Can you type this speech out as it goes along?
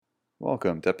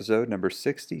Welcome to episode number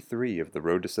 63 of the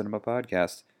Road to Cinema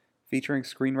podcast, featuring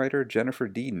screenwriter Jennifer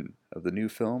Deaton of the new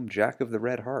film Jack of the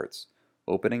Red Hearts,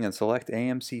 opening in select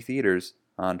AMC Theatres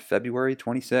on February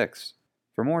 26.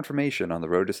 For more information on the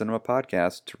Road to Cinema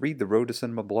podcast, to read the Road to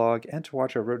Cinema blog, and to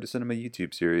watch our Road to Cinema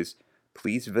YouTube series,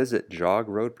 please visit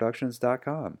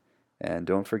jogroadproductions.com. And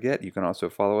don't forget, you can also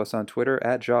follow us on Twitter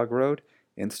at JogRoad,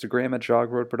 Instagram at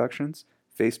JogRoadProductions,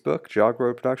 Facebook,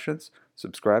 JogRoad Productions,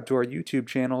 subscribe to our YouTube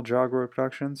channel, JogRoad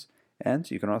Productions, and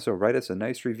you can also write us a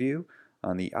nice review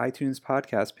on the iTunes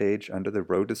podcast page under the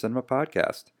Road to Cinema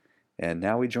podcast. And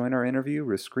now we join our interview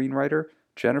with screenwriter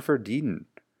Jennifer Deaton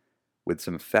with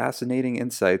some fascinating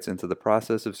insights into the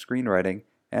process of screenwriting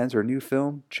and her new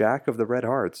film, Jack of the Red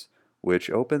Hearts, which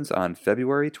opens on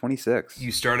February 26th.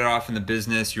 You started off in the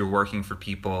business. You were working for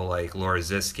people like Laura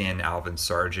Ziskin, Alvin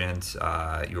Sargent.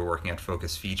 You were working at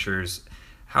Focus Features.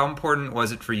 How important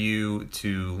was it for you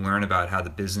to learn about how the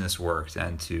business worked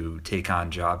and to take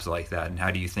on jobs like that? And how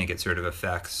do you think it sort of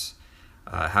affects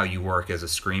how you work as a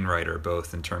screenwriter,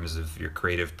 both in terms of your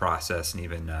creative process and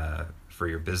even for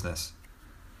your business?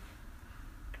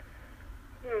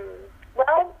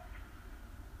 Well,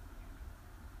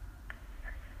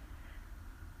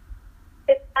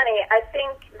 it's funny. I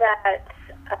think that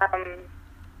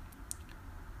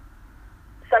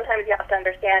sometimes you have to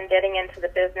understand getting into the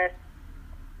business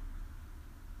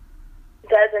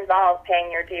does involve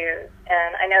paying your dues,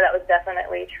 and I know that was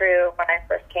definitely true when I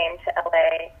first came to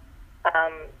LA.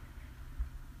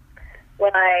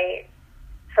 When I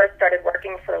first started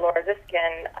working for Laura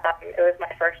Ziskin, it was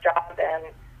my first job,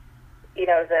 and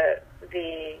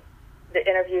the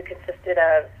interview consisted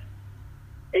of,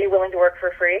 "Are you willing to work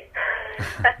for free?"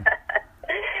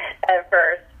 At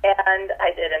first, and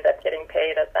I did end up getting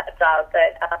paid at that job,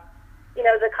 but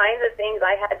the kinds of things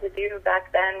I had to do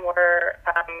back then were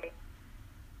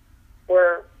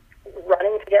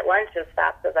running to get lunch as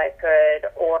fast as I could,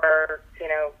 or,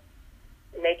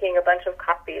 making a bunch of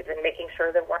copies and making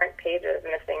sure there weren't pages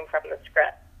missing from the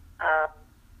script.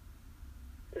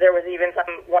 There was even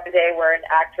one day where an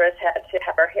actress had to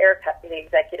have her hair cut in the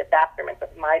executive bathroom. It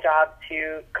was my job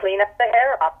to clean up the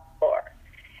hair off the floor.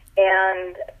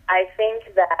 And I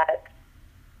think that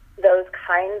those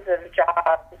kinds of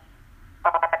jobs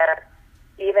are,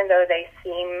 even though they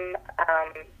seem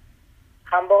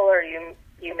humble, or you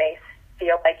may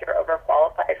feel like you're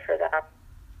overqualified for them,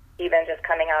 even just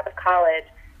coming out of college,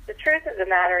 the truth of the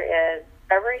matter is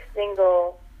every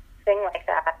single thing like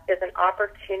that is an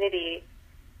opportunity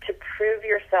to prove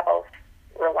yourself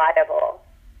reliable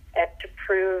and to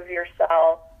prove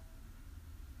yourself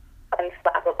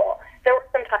unflappable. There were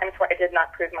some times where I did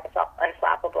not prove myself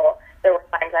unflappable. There were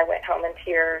times I went home in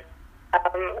tears,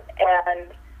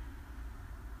 and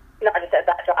not just at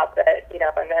that job, but, in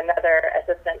another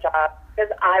assistant job,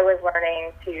 because I was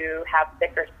learning to have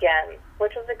thicker skin,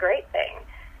 which was a great thing.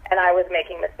 And I was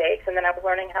making mistakes, and then I was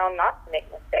learning how not to make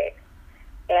mistakes.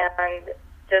 And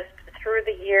just through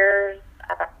the years,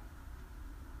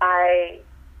 I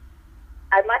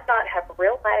might not have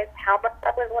realized how much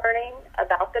I was learning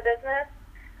about the business,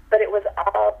 but it was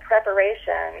all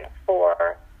preparation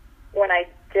for when I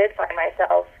did find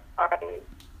myself on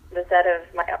the set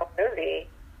of my own movie.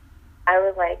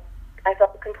 I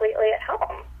felt completely at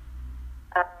home.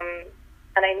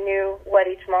 And I knew what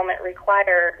each moment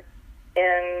required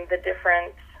in the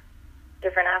different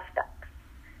aspects.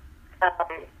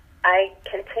 I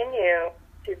continue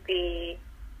to be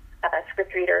a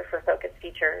script reader for Focus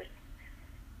Features.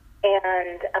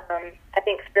 And I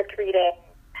think script reading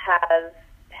has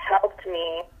helped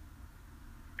me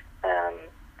a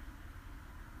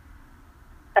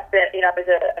bit. I was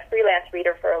a freelance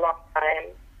reader for a long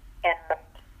time, and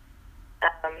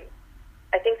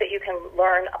I think that you can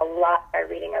learn a lot by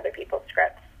reading other people's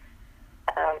scripts.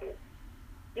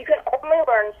 You can only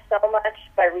learn so much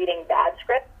by reading bad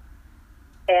scripts,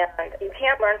 and you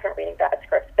can't learn from reading bad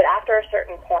scripts, but after a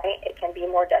certain point, it can be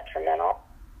more detrimental.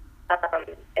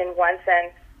 In one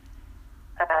sense,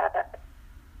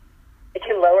 it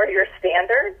can lower your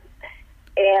standards,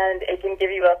 and it can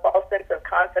give you a false sense of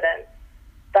confidence.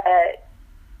 But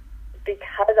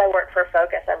because I work for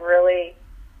Focus, I've really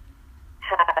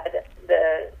had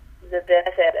the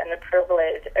benefit and the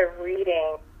privilege of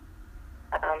reading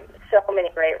so many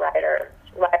great writers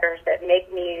that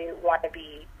make me want to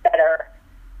be better,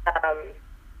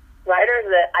 writers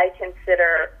that I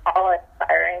consider all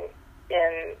inspiring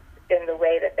in the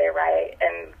way that they write,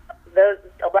 and a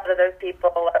lot of those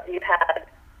people you've had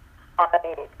on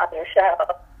your show.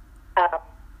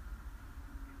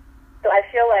 So I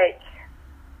feel like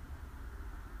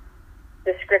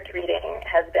the script reading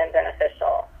has been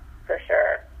beneficial for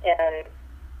sure in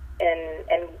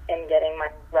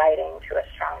writing to a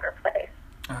stronger place.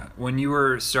 When you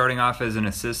were starting off as an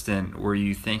assistant, were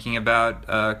you thinking about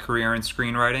a career in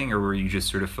screenwriting, or were you just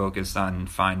sort of focused on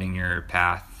finding your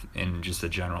path in just a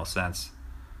general sense?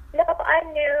 No, I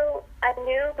knew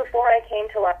before I came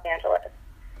to Los Angeles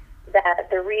that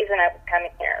the reason I was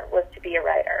coming here was to be a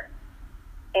writer.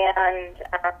 And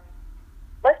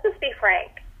let's just be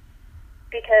frank,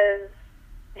 because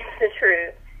it's the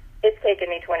truth. It's taken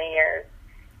me 20 years.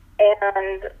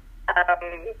 And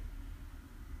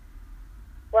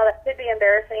well, it could be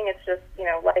embarrassing. It's just,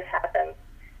 life happens.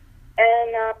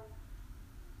 And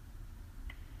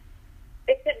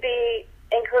it could be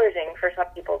encouraging for some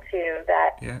people, too.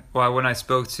 Yeah. Well, when I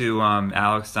spoke to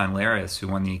Alex Donlaris, who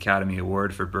won the Academy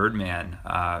Award for Birdman,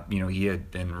 he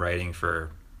had been writing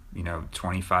for,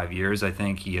 25 years, I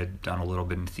think. He had done a little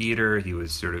bit in theater. He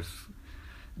was sort of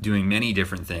doing many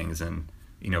different things. And,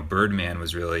 Birdman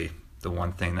was really the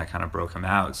one thing that kind of broke him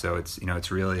out. So it's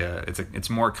really it's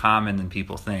more common than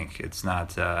people think. It's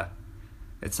not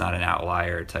an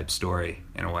outlier type story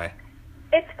in a way.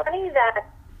 It's funny that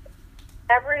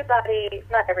not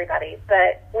everybody,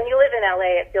 but when you live in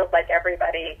LA, it feels like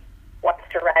everybody wants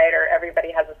to write or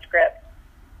everybody has a script.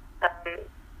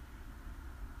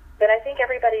 But I think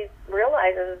everybody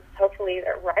realizes, hopefully,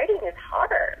 that writing is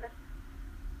hard.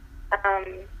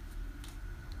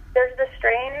 There's the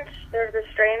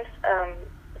strange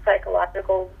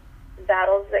psychological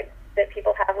battles that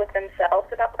people have with themselves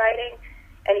about writing,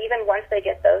 and even once they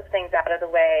get those things out of the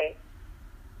way,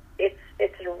 it's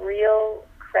a real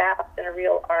craft and a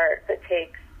real art that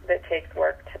takes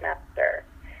work to master.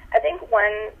 I think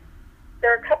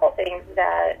there are a couple things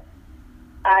that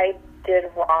I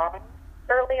did wrong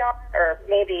early on, or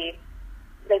maybe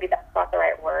that's not the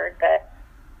right word, but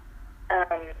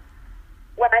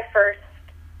when I first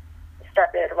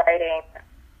started writing,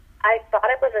 I thought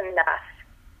it was enough.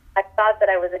 I thought that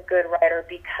I was a good writer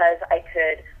because I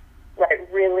could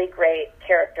write really great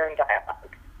character and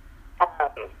dialogue.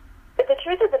 But the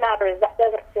truth of the matter is that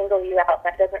doesn't single you out.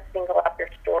 That doesn't single out your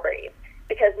story.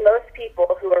 Because most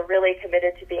people who are really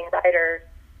committed to being writers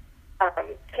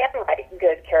can write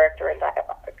good character and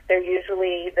dialogue. They're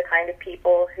usually the kind of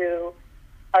people who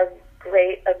are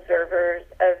great observers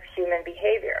of human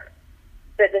behavior.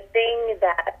 But the thing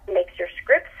that makes your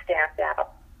script stand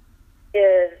out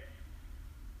is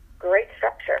great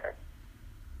structure.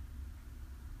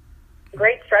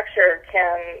 Great structure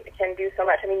can do so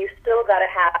much. I mean, you still got to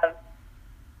have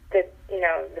the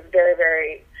very,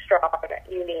 very strong,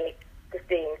 unique,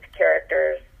 distinct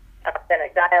characters,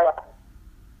 authentic dialogue.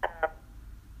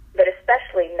 But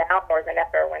especially now more than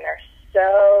ever, when there's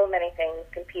so many things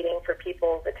competing for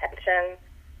people's attention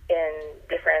in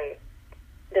different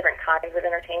kinds of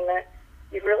entertainment,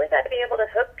 you've really got to be able to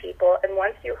hook people. And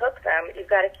once you hook them, you've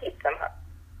got to keep them hooked.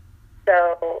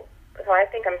 So I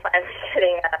think I'm finally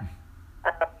getting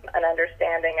an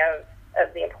understanding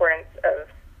of the importance of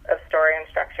story and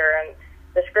structure, and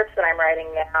the scripts that I'm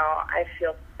writing now, I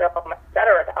feel so much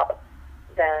better about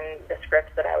than the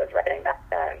scripts that I was writing back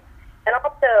then. And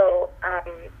also, I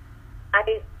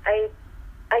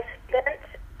spent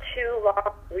too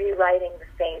long rewriting the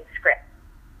same script.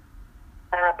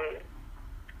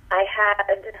 I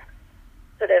had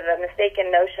sort of a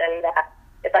mistaken notion that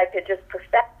if I could just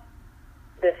perfect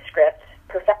this script,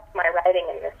 perfect my writing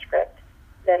in this script,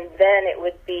 then it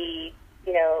would be,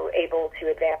 able to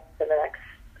advance to the next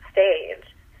stage.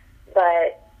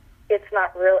 But it's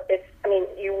not real.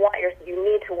 You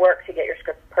need to work to get your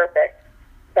script perfect,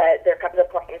 but there comes a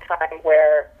point in time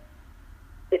where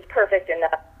it's perfect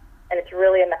enough, and it's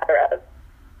really a matter of,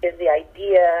 is the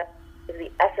idea, is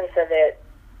the essence of it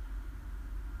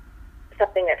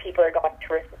something that people are going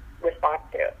to respond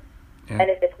to? Yeah. And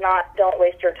if it's not, don't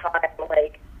waste your time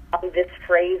on this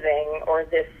phrasing or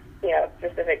this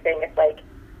specific thing. It's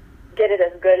get it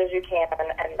as good as you can,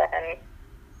 and then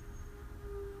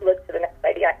look to the next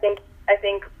idea. I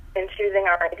think in choosing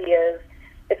our ideas,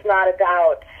 it's not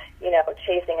about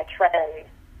chasing a trend.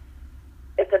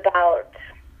 It's about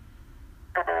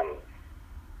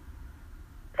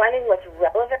finding what's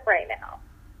relevant right now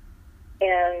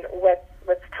and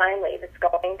what's timely, that's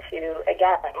going to,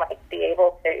 again, be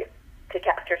able to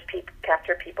capture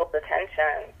people's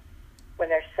attention when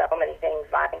there's so many things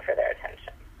vying for their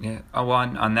attention. Yeah. Oh, well,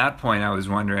 on that point, I was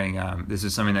wondering, this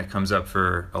is something that comes up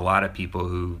for a lot of people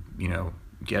who,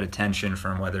 get attention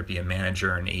from whether it be a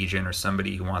manager, an agent, or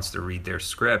somebody who wants to read their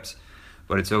script.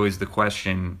 But it's always the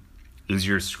question, is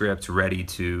your script ready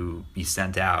to be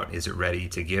sent out? Is it ready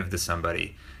to give to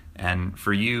somebody? And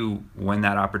for you, when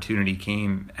that opportunity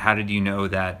came, how did you know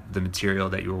that the material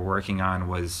that you were working on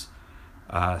was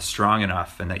strong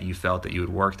enough, and that you felt that you had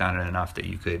worked on it enough that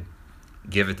you could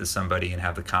give it to somebody and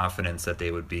have the confidence that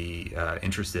they would be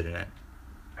interested in it?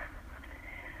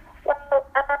 Well,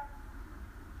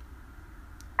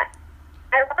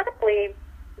 ironically,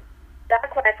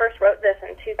 back when I first wrote this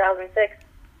in 2006,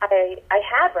 I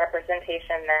had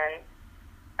representation then,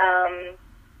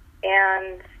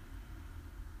 and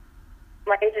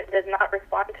my agent did not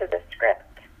respond to the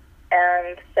script,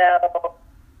 and so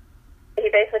he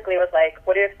basically was like,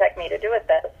 "What do you expect me to do with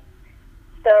this?"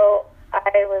 So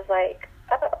I was like,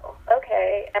 "Oh,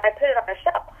 okay," and I put it on a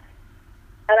shelf,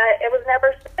 and it was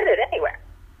never submitted anywhere.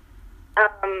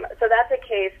 So that's a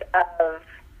case of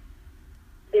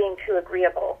being too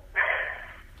agreeable,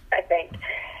 I think.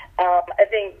 I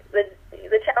think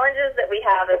the challenges that we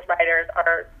have as writers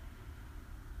are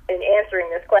in answering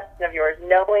this question of yours,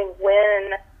 knowing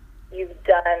when you've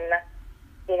done,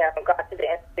 got to the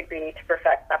nth degree to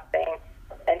perfect something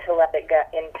and to let it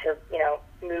get into,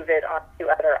 move it on to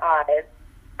other eyes.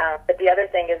 But the other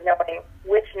thing is knowing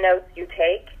which notes you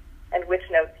take and which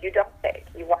notes you don't take.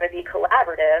 You want to be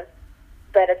collaborative,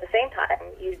 but at the same time,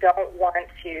 you don't want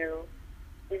to.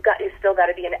 You've still got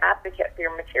to be an advocate for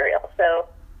your material. So,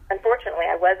 unfortunately,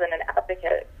 I wasn't an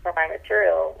advocate for my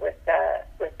material with the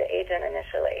agent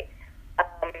initially.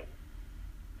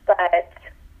 But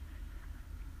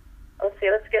let's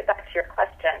see. Let's get back to your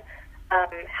question.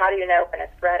 How do you know when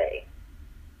it's ready?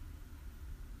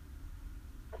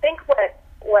 I think what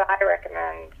I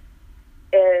recommend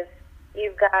is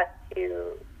you've got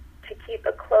to keep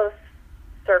a close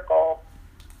circle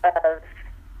of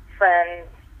friends,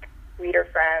 reader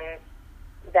friends,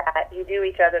 that you do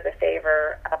each other the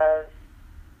favor of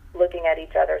looking at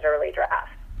each other's early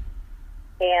drafts.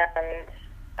 And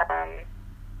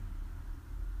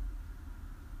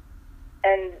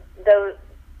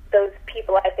those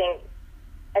people, I think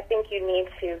you need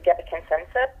to get a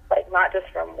consensus, like not just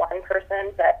from one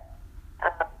person, but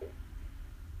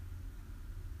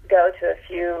go to a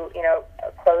few,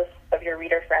 close of your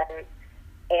reader friends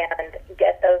and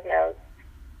get those notes.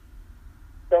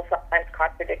 They'll sometimes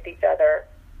contradict each other.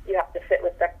 You have to sit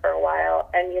with them for a while,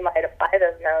 and you might apply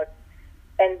those notes,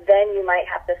 and then you might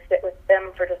have to sit with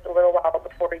them for just a little while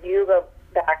before you go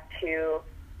back to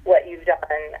what you've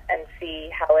done and see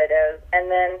how it is. And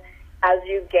then as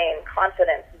you gain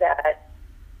confidence that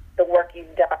the work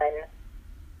you've done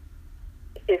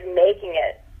is making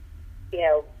it,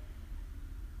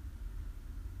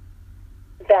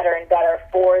 better and better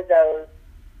for those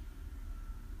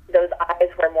eyes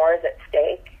where more is at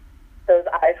stake, those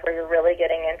eyes where you're really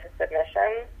getting into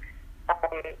submissions,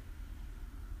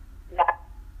 that,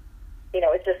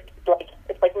 it's just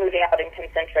it's like moving out in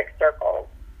concentric circles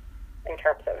in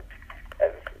terms of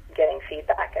getting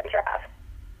feedback and drafts.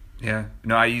 Yeah.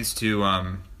 No, I used to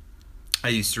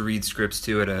read scripts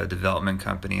too at a development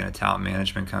company and a talent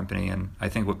management company, and I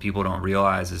think what people don't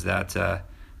realize is that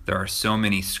there are so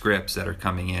many scripts that are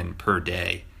coming in per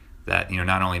day that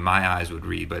not only my eyes would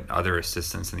read, but other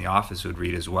assistants in the office would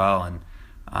read as well,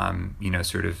 and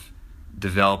sort of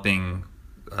developing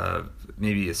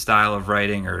maybe a style of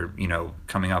writing, or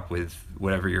coming up with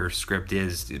whatever your script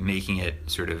is, making it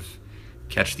sort of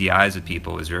catch the eyes of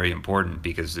people is very important,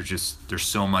 because there's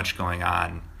so much going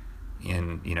on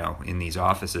in these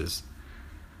offices.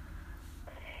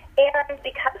 And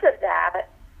because of that,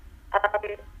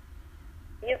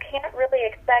 you can't really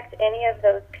expect any of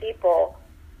those people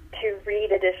to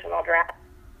read additional drafts,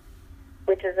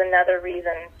 which is another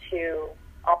reason to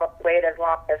almost wait as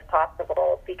long as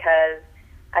possible, because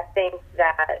I think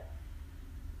that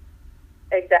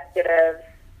executives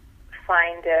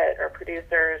find it, or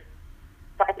producers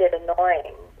find it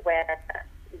annoying when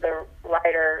the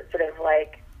writer sort of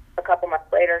like a couple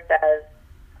months later says,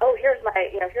 "Oh, here's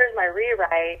my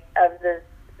rewrite of the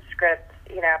script,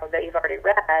 that you've already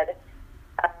read,"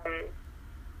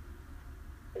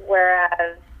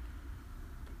 whereas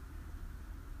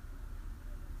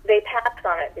they passed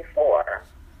on it before.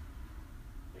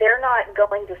 They're not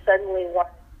going to suddenly want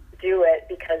to do it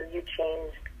because you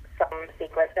changed some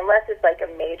sequence, unless it's like a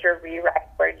major rewrite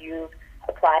where you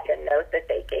applied a note that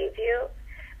they gave you.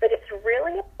 But it's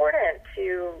really important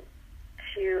to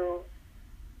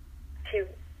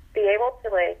be able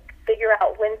to figure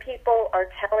out when people are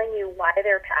telling you why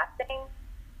they're passing,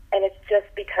 and it's just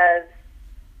because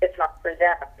it's not for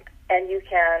them. And you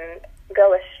can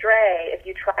go astray if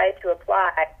you try to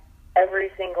apply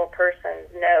every single person's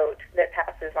note that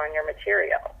passes on your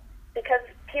material. Because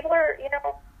people are,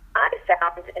 I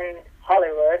found in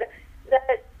Hollywood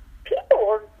that people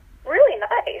are really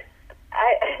nice.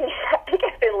 I think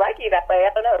I've been lucky that way.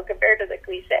 I don't know, compared to the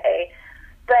cliche.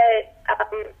 But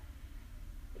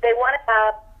they want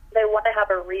to have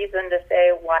a reason to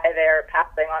say why they're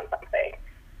passing on something.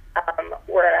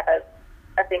 Whereas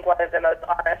I think one of the most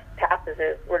honest passes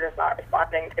is we're just not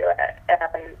responding to it,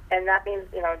 and that means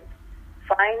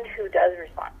find who does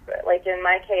respond to it. Like in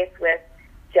my case with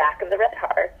Jack of the Red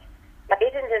Hearts, my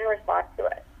agent didn't respond to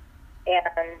it,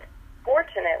 and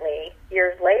fortunately,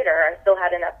 years later, I still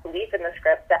had enough belief in the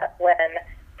script that when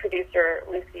producer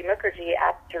Lucy Mukherjee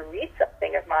asked to read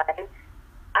something of mine,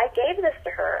 I gave this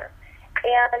to her,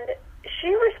 and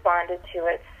she responded to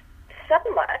it so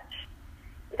much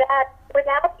that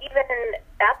without even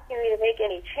asking me to make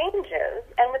any changes,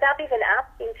 and without even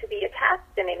asking to be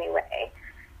attached in any way,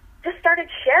 just started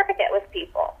sharing it with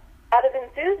people out of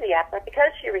enthusiasm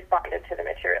because she responded to the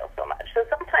material so much. So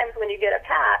sometimes when you get a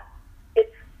pass,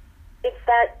 it's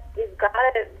that you've got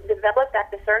to develop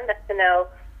that discernment to know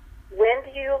when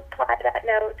do you apply that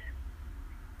note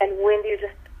and when do you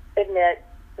just admit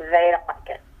they don't like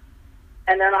it.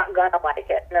 And they're not going to like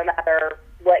it no matter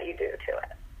what you do to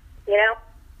it. You know?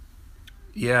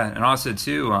 Yeah, and also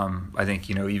too, I think,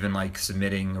 even like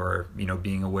submitting or,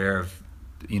 being aware of,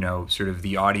 sort of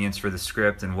the audience for the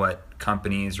script and what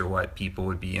companies or what people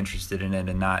would be interested in it,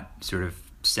 and not sort of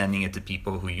sending it to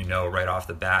people who right off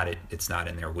the bat it's not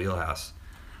in their wheelhouse.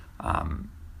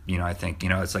 I think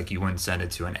it's like you wouldn't send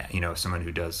it to someone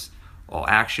who does all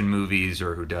action movies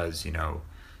or who does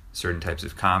certain types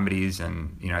of comedies,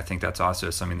 and I think that's also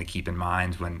something to keep in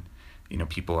mind when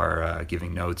people are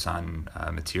giving notes on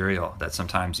material, that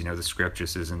sometimes the script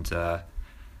just isn't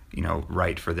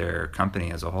right for their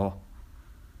company as a whole.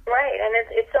 Right, and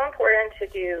it's so important to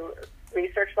do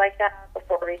research like that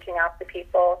before reaching out to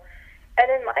people. And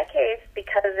in my case,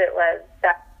 because it was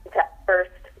that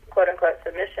first quote-unquote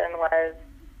submission was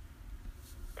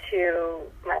to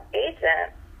my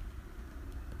agent,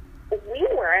 we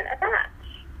weren't a match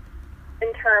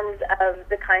in terms of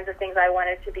the kinds of things I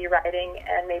wanted to be writing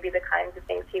and maybe the kinds of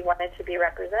things he wanted to be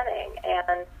representing.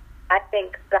 And I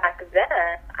think back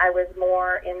then I was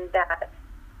more in that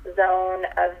zone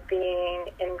of being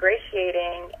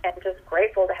ingratiating and just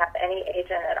grateful to have any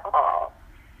agent at all.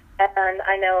 And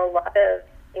I know a lot of,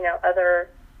 other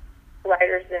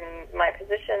writers in my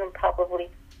position probably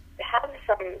have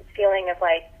some feeling of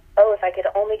like, oh, if I could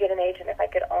only get an agent,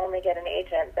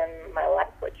 then my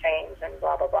life would change and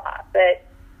blah, blah, blah. But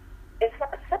it's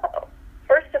not so.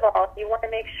 First of all, you want to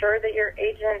make sure that your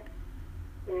agent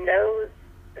knows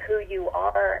who you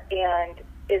are and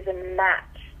is a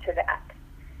match to that.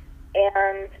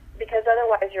 And because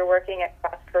otherwise you're working at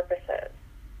cross purposes.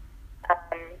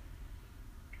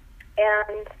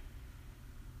 And,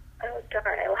 oh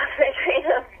darn, I lost my train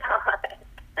of thought.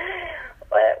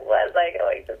 What was I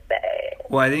going to say?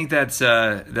 Well, I think that's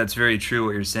very true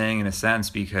what you're saying in a sense,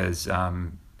 because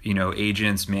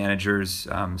agents, managers,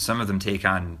 some of them take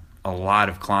on a lot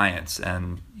of clients,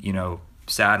 and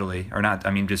sadly, or not,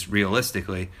 just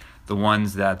realistically, the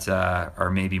ones that are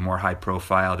maybe more high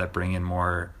profile, that bring in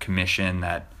more commission,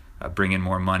 that bring in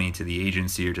more money to the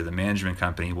agency or to the management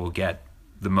company, will get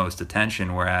the most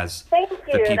attention, whereas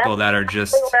the people that are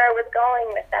just... That's where I was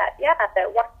going with that. Yeah,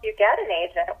 that once you get an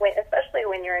agent, especially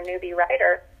when you're a newbie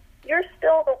writer, you're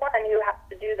still the one who has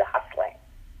to do the hustling.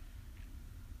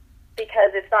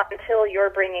 Because it's not until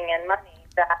you're bringing in money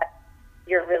that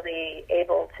you're really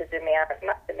able to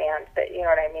not demand, but you know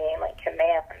what I mean, like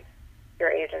command your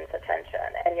agent's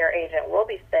attention. And your agent will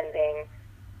be spending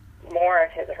more of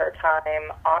his or her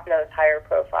time on those higher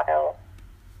profile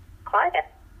clients.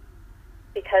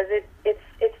 Because it's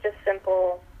just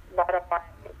simple bottom line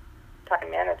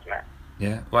time management.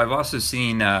 Yeah. Well, I've also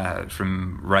seen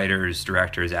from writers,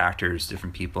 directors, actors,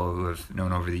 different people who have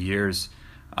known over the years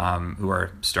who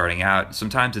are starting out,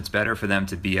 sometimes it's better for them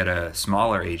to be at a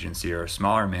smaller agency or a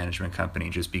smaller management company,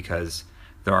 just because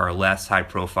there are less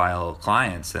high-profile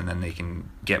clients, and then they can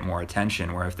get more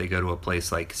attention. Where if they go to a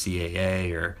place like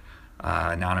CAA or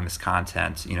Anonymous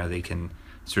Content, they can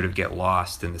sort of get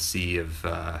lost in the sea of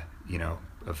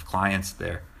of clients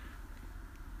there.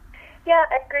 Yeah,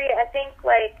 I agree. I think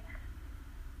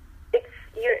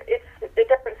it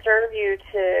doesn't serve you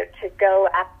to go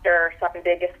after some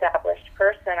big established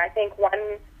person. I think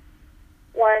one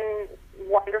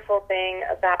wonderful thing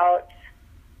about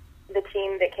the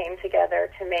team that came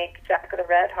together to make Jack of the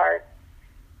Red Hearts,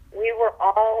 we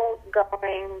all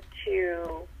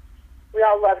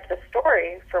loved the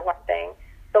story for one thing,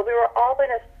 but we were all in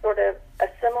a sort of a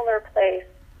similar place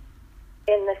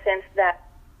in the sense that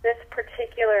this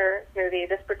particular movie,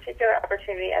 this particular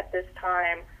opportunity at this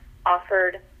time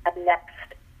offered a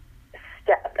next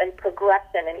step and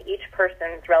progression in each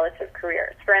person's relative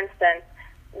careers. For instance,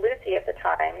 Lucy at the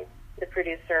time, the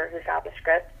producer who found the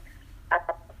script,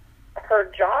 her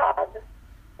job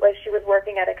was she was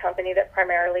working at a company that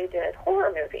primarily did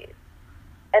horror movies.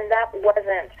 And that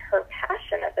wasn't her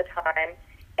passion at the time.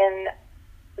 And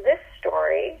this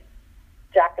story,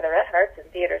 Jack of the Red Hearts, in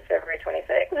theaters February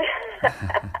 26th,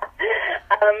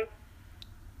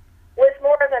 was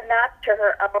more of a match to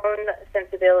her own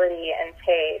sensibility and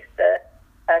taste, a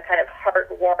kind of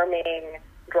heartwarming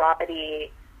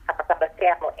dramedy about a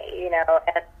family, you know,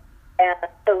 and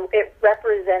so it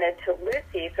represented to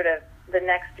Lucy sort of the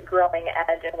next growing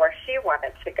edge and where she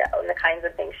wanted to go and the kinds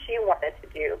of things she wanted to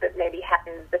do, but maybe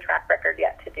hadn't the track record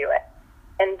yet to do it.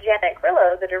 And Janet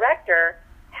Grillo, the director,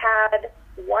 had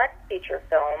one feature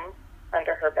film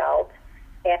under her belt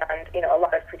and, you know, a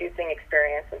lot of producing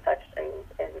experience and such in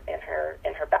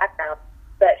her background.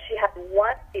 But she had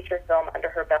one feature film under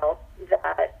her belt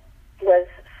that was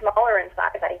smaller in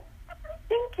size. I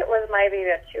think it was maybe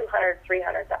a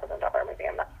 $200,000-$300,000 movie.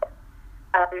 I'm not sure.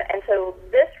 And so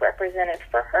this represented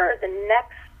for her the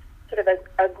next sort of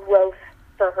a growth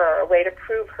for her, a way to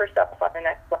prove herself on the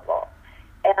next level.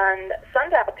 And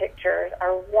Sundial Pictures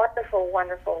are wonderful,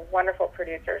 wonderful, wonderful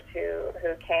producers who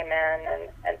came in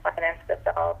and financed the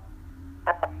film.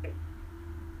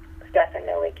 Stefan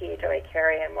Nowicki, Joey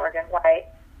Carey, and Morgan White.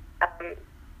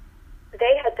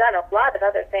 They had done a lot of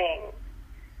other things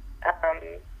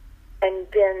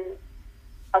and been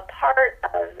a part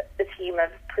of the team of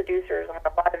producers on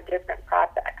a lot of different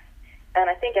projects. And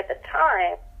I think at the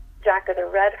time, Jack of the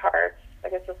Red Hearts, I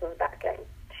guess this was back in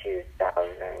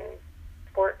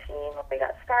 2014 when we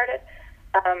got started,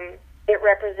 it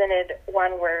represented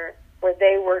one where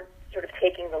they were sort of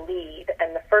taking the lead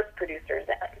and the first producers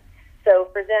in. So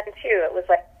for them, too, it was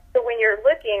like, so when you're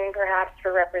looking perhaps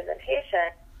for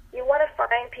representation, you want to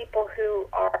find people who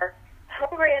are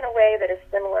hungry in a way that is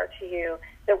similar to you,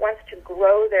 that wants to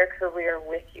grow their career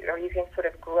with you, or you can sort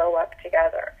of grow up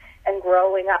together. And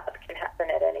growing up can happen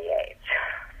at any age.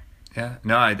 Yeah,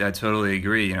 no, I totally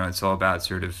agree. You know, it's all about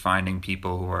sort of finding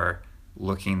people who are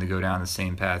looking to go down the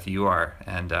same path you are,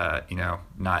 and you know,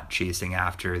 not chasing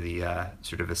after the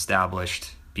sort of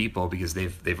established people because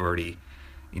they've already,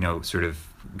 you know, sort of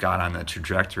got on the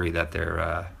trajectory that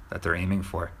they're aiming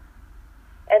for.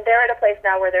 And they're at a place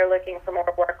now where they're looking for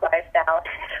more work-life balance.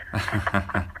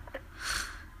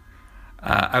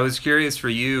 I was curious for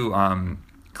you,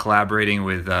 collaborating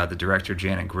with the director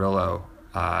Janet Grillo,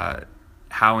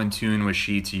 how in tune was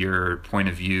she to your point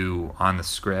of view on the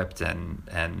script, and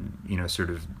you know, sort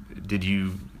of did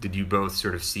you both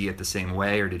sort of see it the same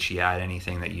way, or did she add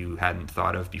anything that you hadn't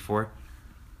thought of before?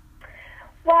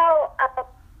 Well,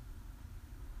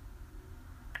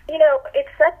 you know, it's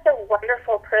such a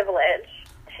wonderful privilege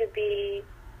to be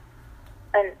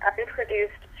an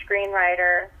unproduced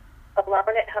screenwriter,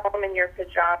 alone at home in your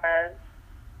pajamas,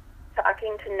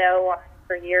 talking to no one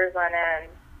for years on end,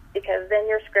 because then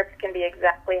your script can be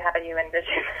exactly how you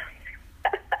envision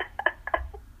it.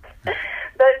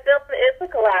 But still, it's a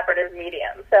collaborative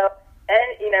medium. So,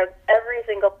 and you know, every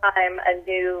single time a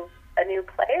new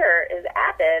player is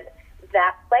added,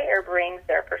 that player brings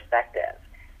their perspective,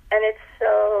 and it's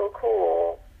so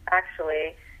cool,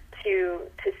 actually, to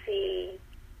see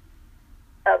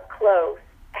up close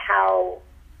how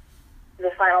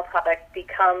the final product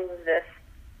becomes this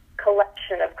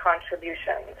collection of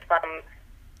contributions from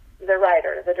the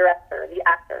writer, the director, the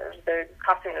actors, the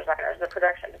costume designers, the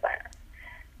production designers.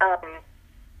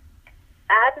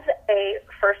 As a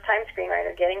first-time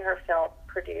screenwriter getting her film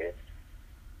produced,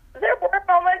 there were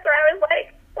moments where I was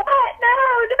like, what?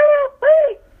 No,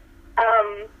 please.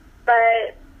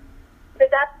 But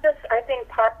that's just, I think,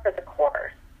 part of the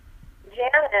course.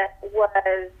 Janet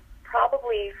was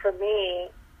probably, for me,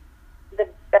 the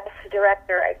best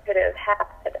director I could have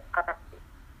had,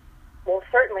 well,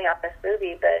 certainly on this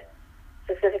movie, but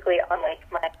specifically on, like,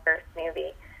 my first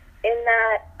movie, in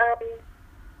that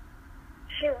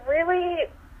she really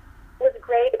was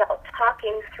great about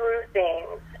talking through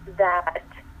things that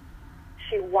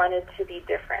she wanted to be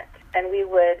different. And we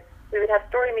would have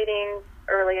story meetings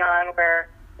early on where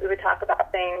we would talk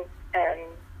about things, and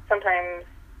sometimes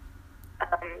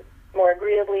more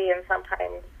agreeably and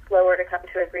sometimes slower to come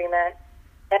to agreement.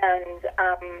 And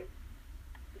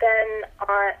then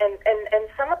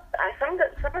some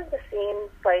of the scenes,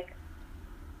 like,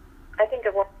 I think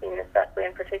of one scene especially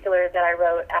in particular that I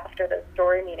wrote after the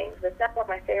story meetings. That's not one of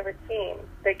my favorite scenes.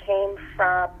 That came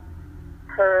from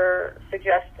her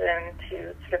suggestion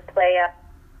to sort of play up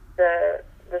the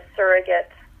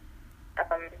surrogate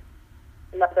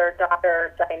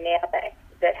mother-daughter dynamic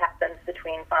that happens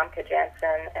between FAMKE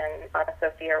JANSSEN and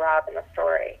AnnaSophia Robb in the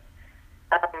story.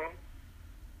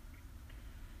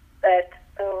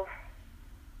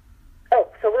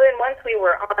 So then once we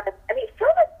were on, I mean, it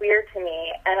felt weird to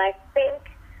me, and I think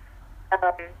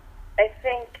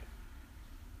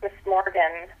Miss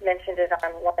Morgan mentioned it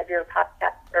on one of your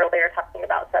podcasts earlier, talking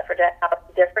about suffragette, how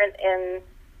it's different in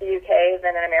the UK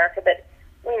than in America, but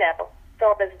we know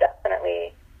film is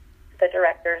definitely the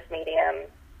director's medium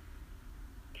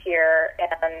here,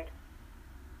 and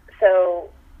so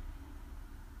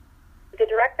the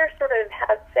director sort of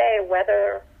has say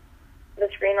whether the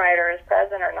screenwriter is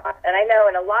present or not. And I know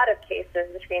in a lot of cases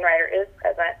the screenwriter is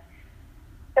present.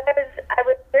 But I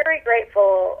was very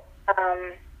grateful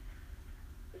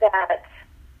that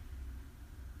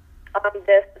on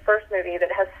this first movie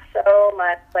that has so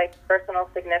much like personal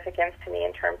significance to me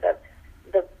in terms of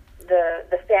the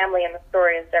family and the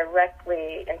story is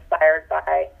directly inspired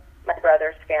by my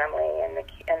brother's family, and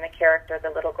the character, the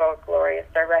little girl Glory, is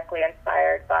directly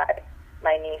inspired by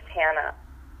my niece Hannah.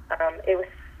 It was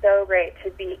so great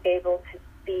to be able to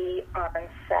be on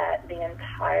set the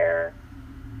entire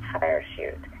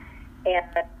shoot,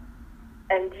 and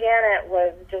Janet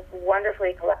was just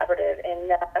wonderfully collaborative in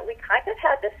that we kind of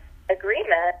had this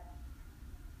agreement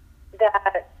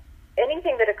that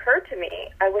anything that occurred to me,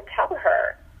 I would tell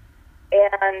her.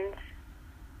 And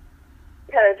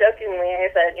kind of jokingly, I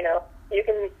said, you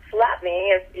can slap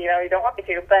me if, you don't want me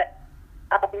to, but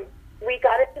we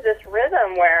got into this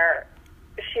rhythm where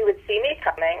she would see me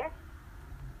coming,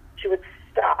 she would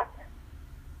stop,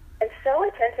 and so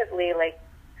attentively, like,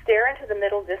 stare into the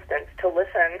middle distance to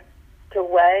listen to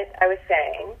what I was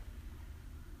saying,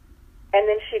 and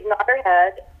then she'd nod her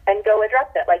head and go address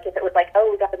it. Like, if it was like, oh,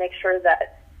 we got to make sure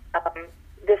that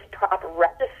this prop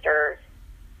registers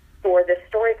for this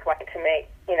story point to make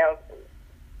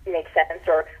sense,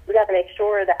 or we got to make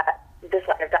sure that this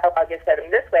line of dialogue is said in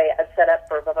this way as set up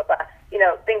for blah, blah, blah,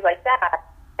 things like that.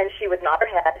 And she would nod her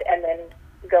head and then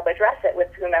go address it with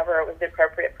whomever was the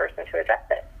appropriate person to address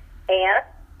it. And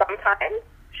sometimes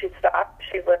she'd stop,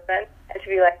 she'd listen, and she'd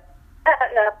be like,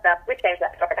 no, we changed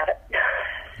that, don't worry about it.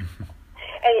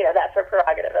 And, that's her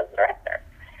prerogative as a director.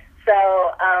 So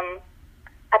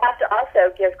I have to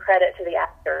also give credit to the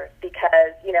actors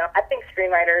because, I think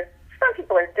screenwriters, some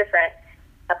people are different.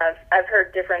 I've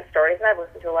heard different stories, and I've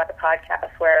listened to a lot of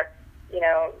podcasts where,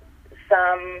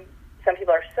 some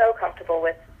people are so comfortable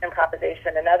with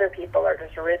improvisation, and other people are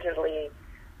just rigidly,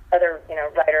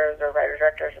 writers or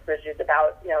writer-directors are rigid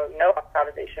about, no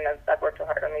improvisation. I've worked so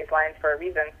hard on these lines for a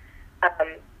reason.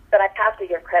 But I have to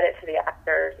give credit to the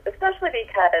actors, especially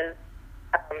because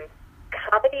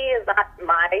comedy is not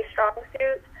my strong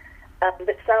suit,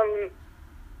 but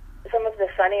some of the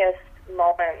funniest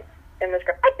moments in the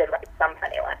script, I did write some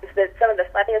funny lines, but some of the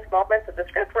funniest moments of the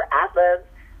script were ad-libs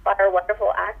by our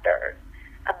wonderful actors.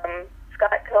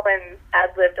 Scott Cohen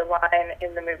ad-libbed a line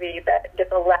in the movie that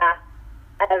gets a laugh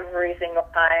every single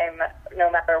time, no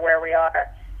matter where we are.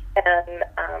 And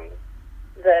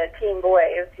the teen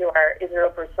boys, who are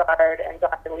Israel Broussard and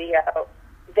Dr. Leo,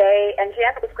 and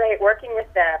Janet was great working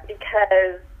with them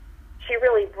because she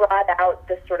really brought out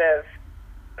this sort of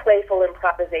playful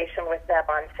improvisation with them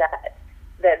on set,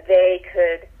 that they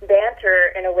could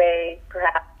banter in a way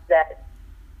perhaps that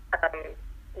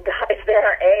guys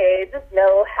their age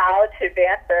know how to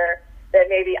banter, that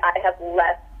maybe I have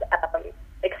less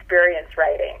experience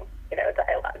writing,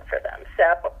 dialogue for them.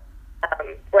 So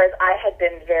whereas I had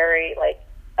been very,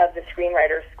 of the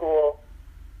screenwriter school,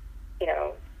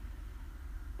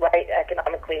 write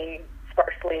economically,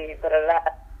 sparsely, blah, blah,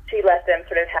 blah, she let them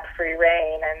sort of have free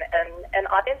reign, and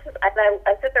audiences,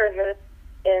 I sit there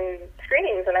in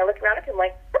screenings, and I look around at people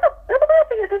like,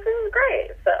 this is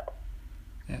great. So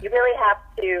you really have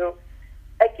to,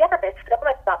 again, it's so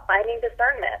much about finding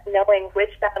discernment, knowing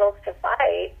which battles to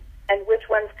fight and which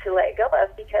ones to let go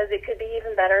of, because it could be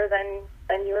even better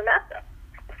than you imagine.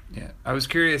 Yeah, I was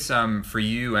curious for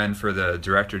you and for the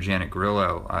director Janet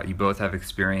Grillo. You both have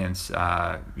experience,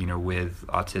 with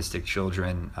autistic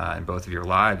children in both of your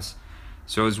lives.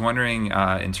 So I was wondering,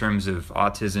 in terms of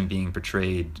autism being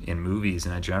portrayed in movies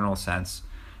in a general sense,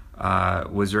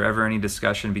 was there ever any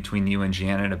discussion between you and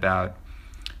Janet about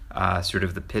sort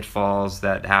of the pitfalls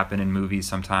that happen in movies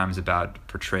sometimes about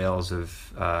portrayals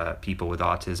of people with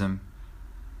autism?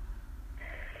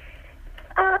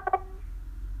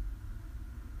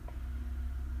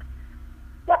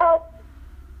 Well,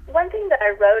 one thing that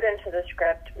I wrote into the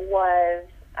script was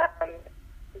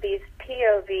these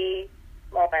POV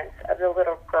moments of the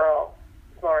little girl,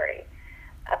 Glory.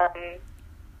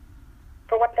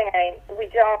 For one thing, we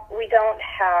don't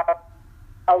have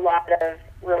a lot of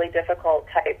really difficult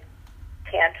type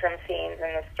tantrum scenes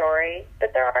in the story,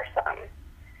 but there are some.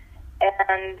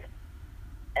 And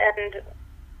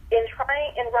in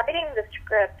writing the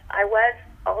script, I was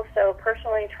also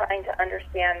personally trying to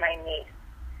understand my niece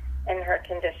and her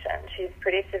condition. She's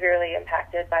pretty severely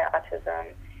impacted by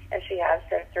autism, and she has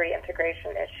sensory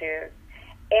integration issues.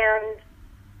 And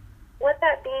what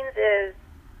that means is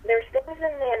there's things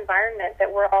in the environment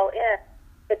that we're all in,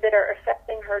 but that are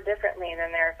affecting her differently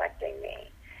than they're affecting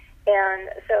me. And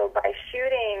so by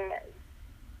shooting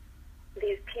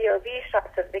these POV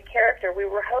shots of the character, we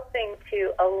were hoping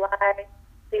to align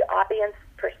the audience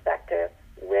perspective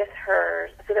with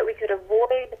hers so that we could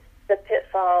avoid the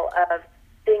pitfall of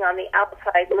being on the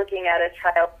outside looking at a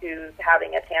child who's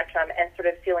having a tantrum and sort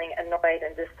of feeling annoyed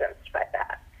and distanced by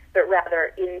that, but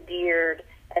rather endeared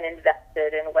and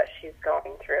invested in what she's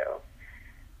going through.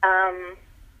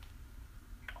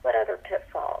 What other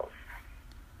pitfalls?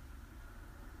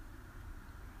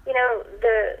 You know,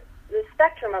 the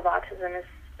spectrum of autism is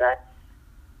such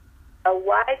a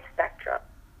wide spectrum.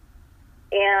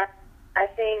 And I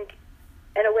think,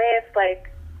 in a way, it's like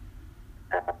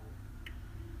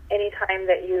any time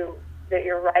that you're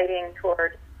writing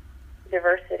toward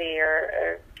diversity or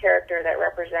a character that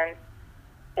represents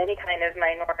any kind of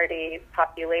minority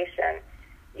population,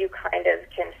 you kind of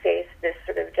can face this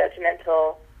sort of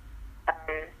judgmental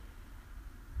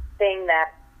thing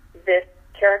that this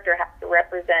character has to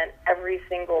represent every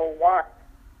single one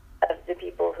of the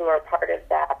people who are part of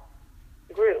that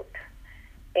group.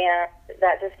 And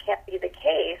that just can't be the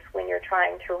case when you're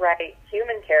trying to write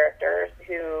human characters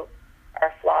who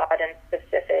are flawed and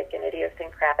specific and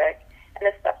idiosyncratic,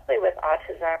 and especially with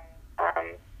autism,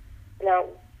 you know,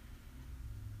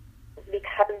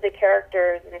 because the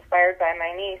character is inspired by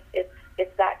my niece,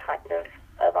 it's that kind of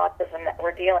autism that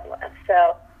we're dealing with.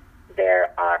 So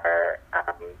there are,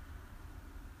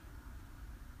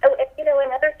 you know,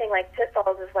 another thing like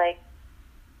pitfalls is like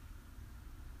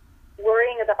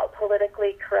worrying about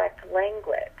politically correct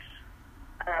language.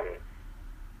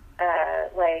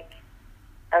 Like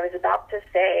I was about to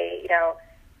say, you know,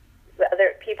 the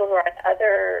other people who are at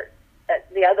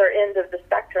the other end of the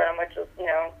spectrum, which is, you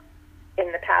know,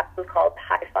 in the past was called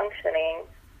high functioning,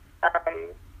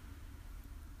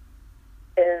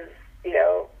 is, you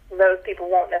know, those people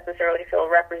won't necessarily feel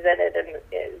represented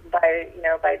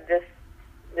by this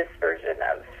version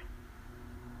of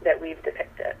that we've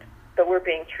depicted. But we're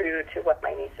being true to what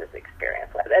my niece's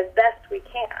experience was as best we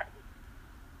can.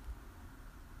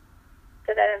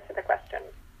 Did that answer the question?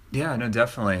 Yeah, no,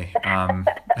 definitely.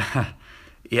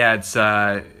 Yeah, it's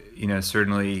you know,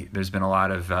 certainly there's been a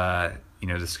lot of you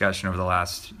know, discussion over the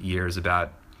last years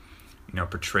about, you know,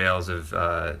 portrayals of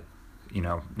you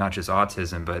know, not just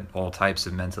autism but all types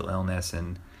of mental illness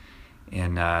and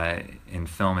in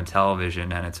film and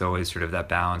television, and it's always sort of that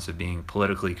balance of being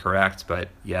politically correct but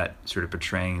yet sort of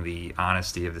portraying the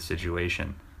honesty of the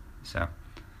situation. So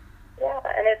yeah,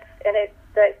 and it's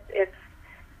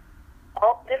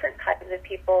all different kinds of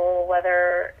people,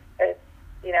 whether it's,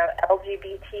 you know,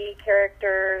 LGBT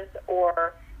characters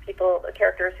or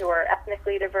characters who are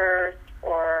ethnically diverse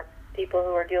or people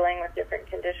who are dealing with different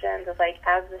conditions. It's like,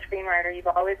 as the screenwriter, you've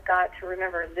always got to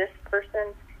remember this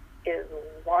person is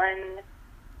one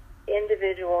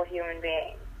individual human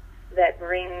being that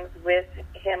brings with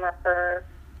him or her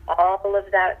all of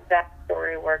that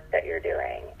backstory work that you're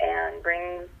doing and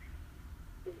brings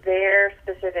their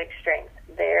specific strengths,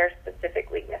 their specific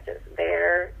weaknesses,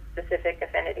 their specific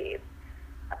affinities,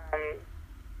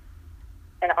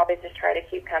 and always just try to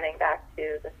keep coming back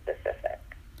to the specific.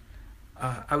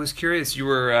 I was curious,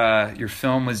 your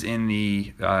film was in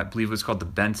the, I believe it was called the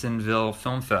Bentonville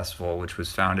Film Festival, which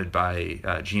was founded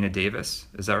by Gina Davis.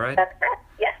 Is that right? That's correct,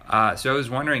 yes. So I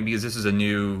was wondering, because this is a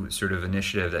new sort of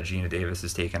initiative that Gina Davis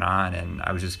has taken on, and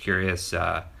I was just curious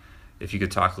if you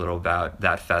could talk a little about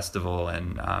that festival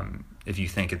and if you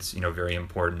think it's, you know, very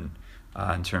important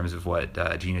in terms of what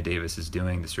Gina Davis is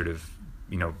doing to sort of,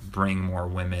 you know, bring more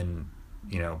women,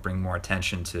 you know, bring more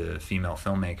attention to female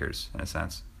filmmakers in a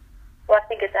sense. Well, I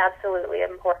think it's absolutely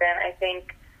important. I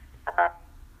think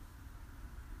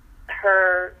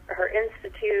her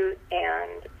institute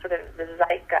and sort of the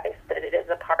zeitgeist that it is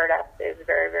a part of is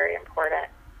very, very important.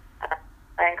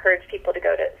 I encourage people to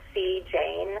go to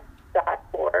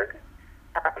cjane.org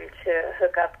to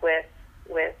hook up with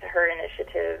her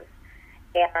initiatives.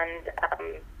 And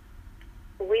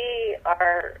we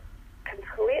are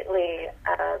completely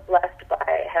blessed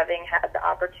by having had the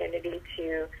opportunity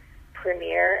to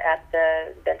premiere at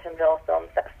the Bentonville Film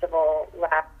Festival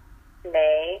last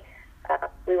May.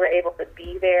 We were able to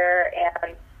be there,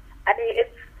 and I mean,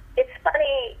 it's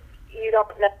funny, you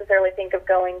don't necessarily think of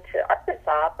going to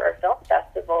Arkansas for a film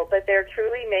festival, but they're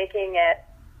truly making it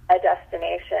a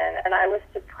destination. And I was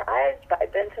surprised by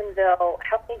Bentonville,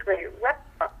 how many great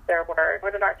restaurants there were,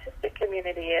 what an artistic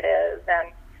community it is.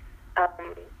 And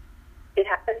it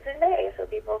happens in May, so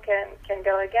people can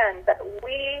go again. But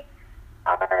we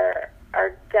are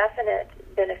definite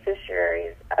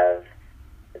beneficiaries of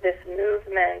this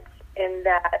movement in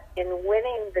that in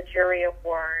winning the jury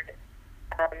award,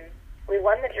 we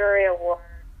won the jury award.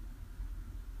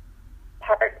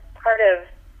 Part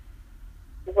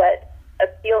of what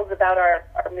appeals about our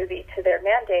movie to their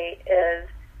mandate is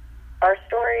our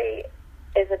story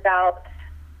is about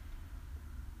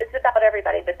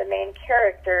everybody, but the main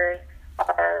characters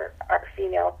are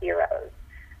female heroes.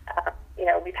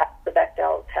 We passed the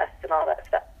Bechdel test and all that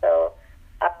stuff. So,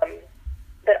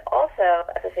 but also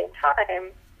at the same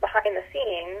time, behind the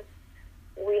scenes,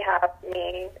 we have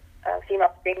me, a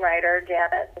female screenwriter,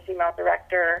 Janet, the female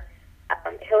director,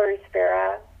 Hillary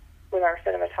Spera with our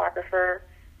cinematographer.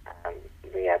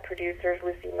 We have producers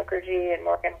Lucy Mukherjee and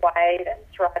Morgan White, and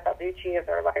Sarai Balducci is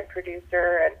our line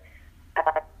producer, and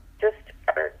just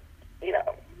our,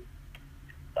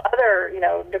 other,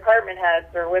 department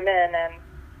heads are women,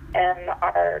 and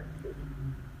our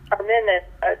men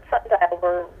at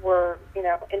Sundial were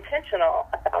intentional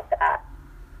about that.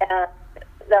 And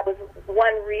that was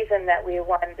one reason that we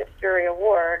won this jury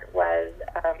award was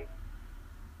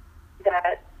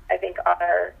that I think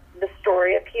the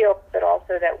story appealed, but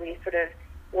also that we sort of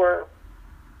were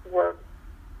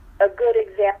a good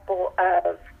example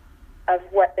of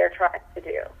what they're trying to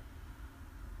do.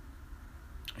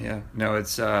 Yeah, no,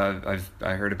 it's I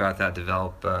heard about that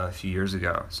develop a few years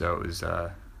ago, so it was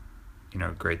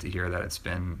great to hear that it's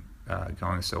been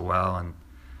going so well. And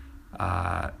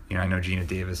I know Gina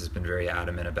Davis has been very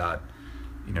adamant about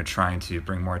trying to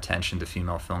bring more attention to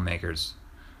female filmmakers.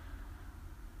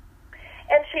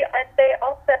 And they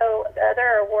also, the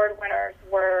other award winners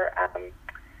were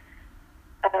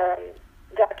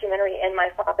documentary In My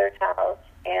Father's House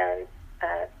and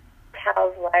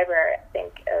Cal's Library, I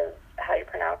think is how you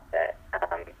pronounce it.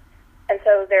 And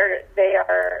so they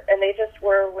are, and they just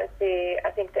were with the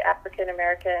African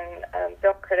American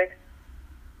Film Critics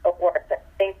Awards. I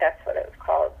think that's what it was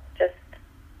called, just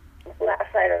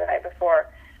last night or the night before.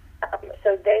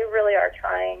 So they really are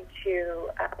trying to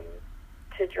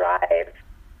drive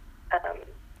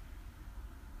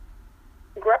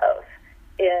growth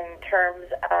in terms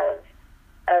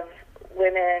of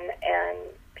women and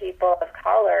people of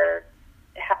color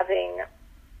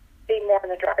being more in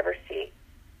the driver's seat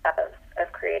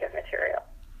of creative material.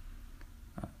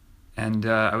 And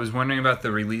I was wondering about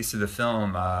the release of the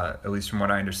film. At least from what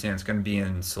I understand, it's going to be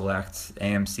in select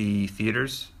AMC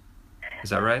theaters. Is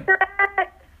that right? Correct.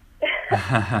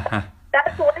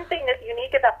 That's one thing that's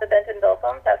unique about the Bentonville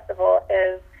Film Festival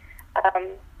is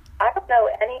I don't know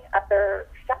any other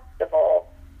festival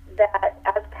that,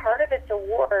 as part of its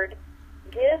award,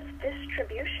 gives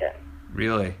distribution.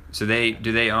 Really? So they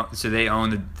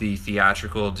own the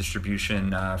theatrical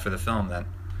distribution for the film then?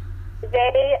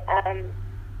 They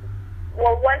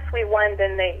once we won,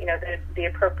 then the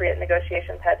appropriate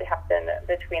negotiations had to happen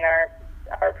between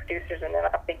our producers, and then I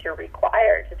don't think you're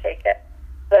required to take it.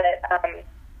 But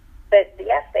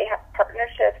yes, they have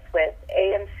partnerships with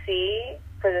AMC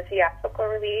for the theatrical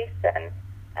release,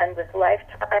 and with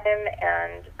Lifetime,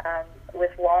 and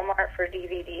with Walmart for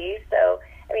DVD. So,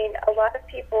 I mean, a lot of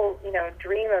people,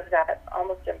 dream of that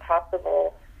almost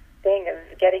impossible thing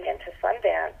of getting into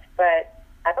Sundance, but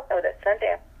I don't know that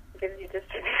Sundance gives you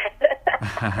distribution.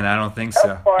 I don't think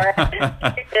so.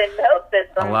 You can hope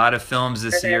that a lot of films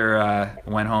this year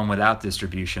went home without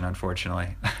distribution,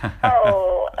 unfortunately.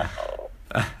 Oh.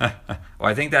 Well,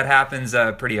 I think that happens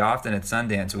pretty often at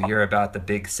Sundance. We hear about the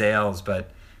big sales, but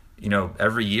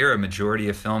every year a majority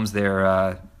of films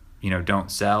there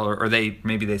don't sell, or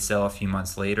they sell a few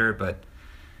months later, but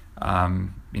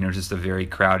just a very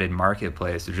crowded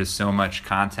marketplace. There's just so much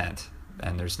content,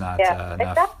 and there's not enough.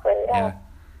 Exactly. Yeah.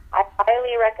 I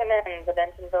highly recommend the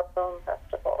Bentonville Film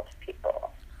Festival to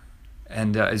people.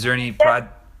 And is there any Oh,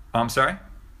 I'm sorry?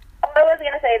 I was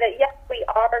going to say that, yes, we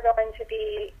are going to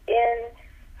be in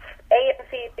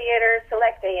AMC Theatres,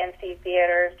 select AMC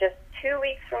Theatres, just 2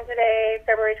 weeks from today,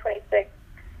 February 26th.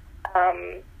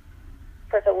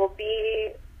 So we'll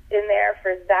be in there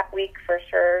for that week for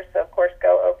sure. So, of course,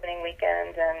 go opening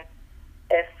weekend. And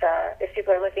if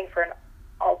people are looking for an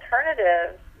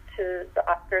alternative to the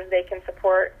Oscars, they can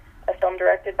support a film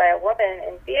directed by a woman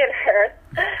in theaters.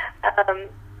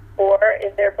 Or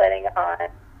if they're planning on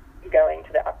going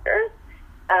to the Oscars,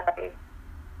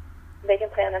 they can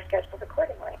plan their schedules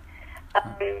accordingly.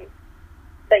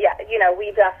 But yeah,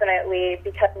 we definitely,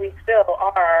 because we still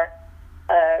are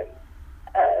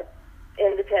a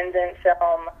independent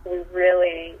film, we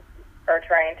really are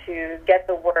trying to get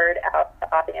the word out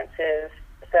to audiences.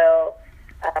 So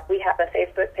we have a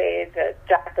Facebook page,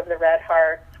 Jack of the Red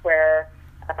Hearts, where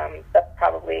that's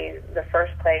probably the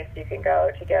first place you can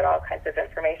go to get all kinds of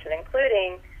information,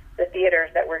 including the theaters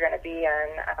that we're going to be in.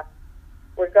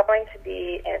 We're going to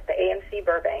be at the AMC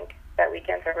Burbank that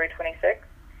weekend, February 26th,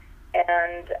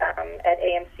 and at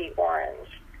AMC Orange.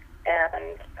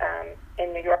 And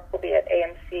in New York, we'll be at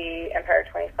AMC Empire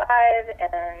 25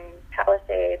 and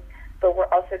Palisades, but we're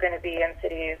also going to be in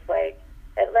cities like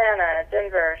Atlanta,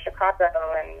 Denver, Chicago,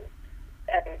 and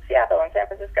Seattle and San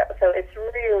Francisco. So it's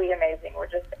really amazing. We're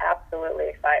just absolutely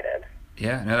excited.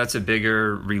 Yeah, no, that's a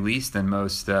bigger release than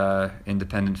most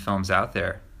independent films out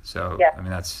there. So, yeah. I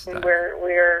mean, that's...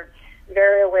 We're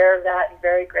very aware of that and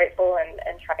very grateful and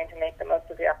trying to make the most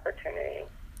of the opportunity.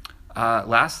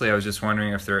 Lastly, I was just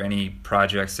wondering if there are any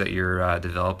projects that you're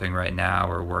developing right now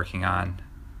or working on.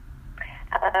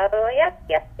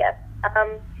 Yes.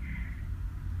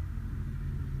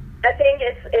 I think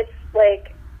it's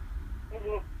like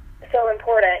so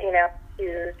important,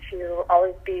 to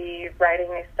always be writing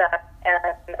new stuff,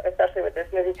 and especially with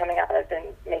this movie coming out, I've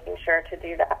been making sure to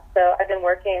do that. So I've been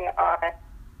working on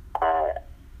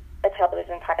a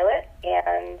television pilot,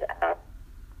 and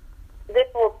this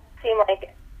will seem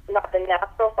like not the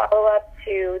natural follow-up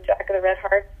to Jack of the Red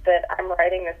Hearts, but I'm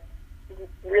writing this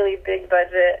really big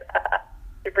budget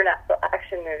supernatural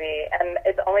action movie, and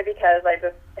it's only because I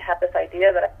just had this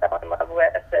idea that I fell in love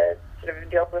with that sort of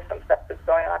deals with some stuff that's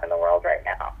going on in the world right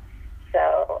now.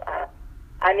 So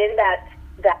I'm in that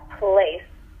place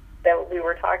that we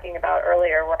were talking about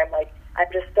earlier, where I'm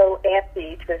just so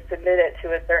antsy to submit it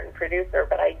to a certain producer,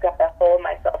 but I got to hold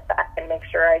myself back and make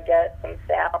sure I get some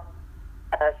sound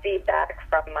feedback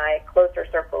from my closer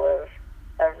circle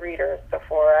of readers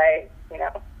before I,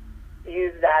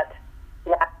 use that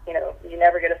last, you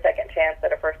never get a second chance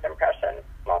at a first impression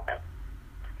moment.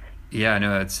 Yeah,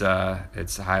 no, it's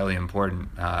highly important,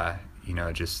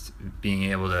 just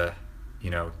being able to,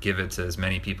 give it to as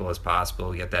many people as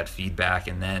possible, get that feedback,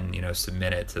 and then,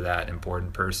 submit it to that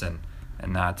important person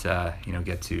and not,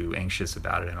 get too anxious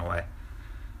about it in a way.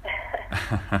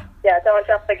 Yeah, don't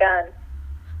jump the gun.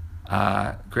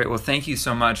 Great. Well, thank you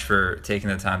so much for taking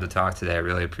the time to talk today. I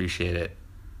really appreciate it.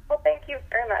 Well, thank you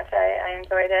very much. I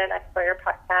enjoyed it. I enjoy your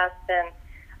podcast, and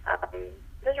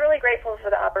just really grateful for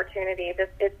the opportunity.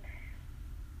 It's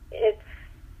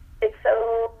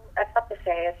so, I have to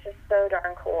say, it's just so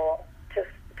darn cool to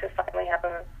finally have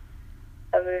a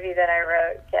movie that I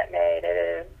wrote get made.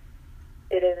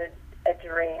 It is a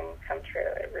dream come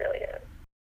true. It really is.